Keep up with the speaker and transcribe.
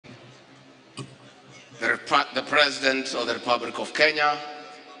the President of the Republic of Kenya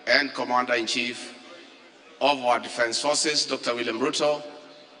and Commander-in-Chief of our Defense Forces, Dr. William Ruto,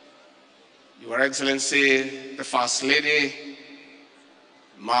 Your Excellency, the First Lady,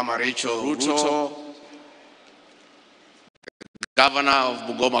 Mama Rachel Ruto, Governor of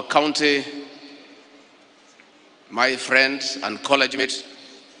Bungoma County, my friend and college mate,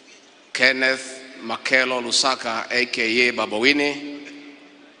 Kenneth Makelo Lusaka, aka Babawini,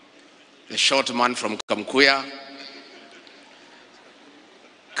 the short man from Kumekucha,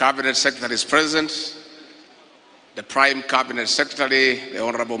 Cabinet Secretaries present, the Prime Cabinet Secretary, the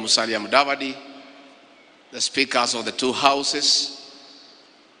Honorable Musalia Mudavadi, the Speakers of the two Houses,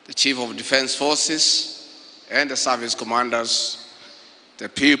 the Chief of Defense Forces, and the Service Commanders, the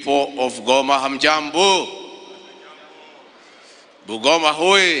people of Goma, hamjambo. Bungoma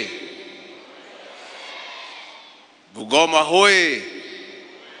hui. Bungoma hui.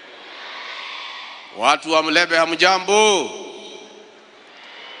 Watu wa Mlebe hamjambo.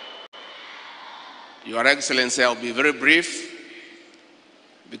 Your Excellency, I'll be very brief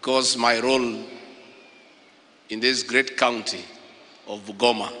because my role in this great county of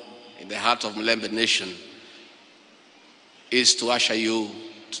Bungoma, in the heart of Mlembe Nation, is to usher you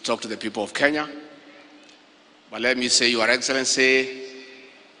to talk to the people of Kenya. But let me say, Your Excellency,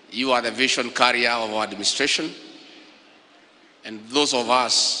 you are the vision carrier of our administration, and those of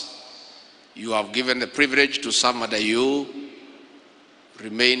us you have given the privilege to serve under you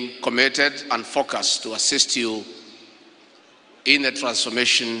remain committed and focused to assist you in the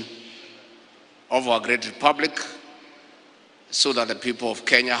transformation of our great republic so that the people of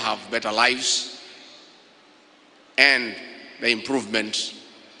Kenya have better lives and the improvement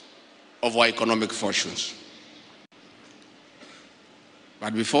of our economic fortunes.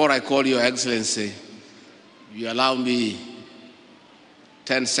 But before I call Your Excellency, you allow me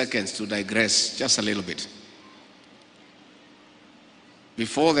 10 seconds to digress just a little bit.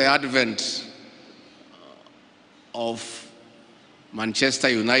 Before the advent of Manchester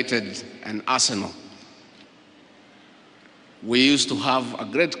United and Arsenal, we used to have a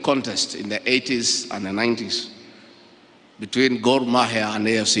great contest in the 80s and the 90s between Gor Mahia and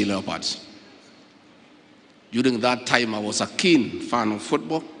AFC Leopards. During that time, I was a keen fan of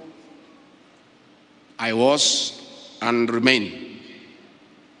football. I was and remain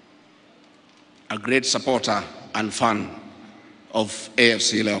a great supporter and fan of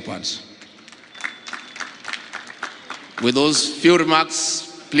AFC Leopards. With those few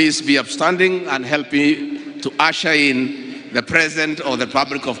remarks, please be upstanding and help me to usher in the President of the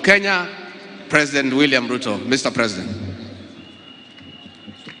Republic of Kenya, President William Ruto. Mr. President.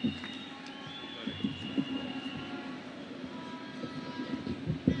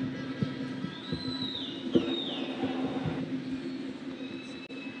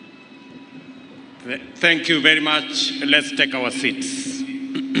 Thank you very much. Let's take our seats.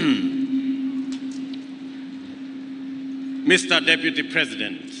 Mr. Deputy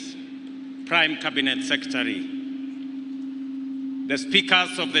President, Prime Cabinet Secretary, the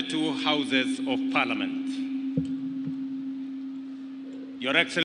Speakers of the two Houses of Parliament, Your Excellency,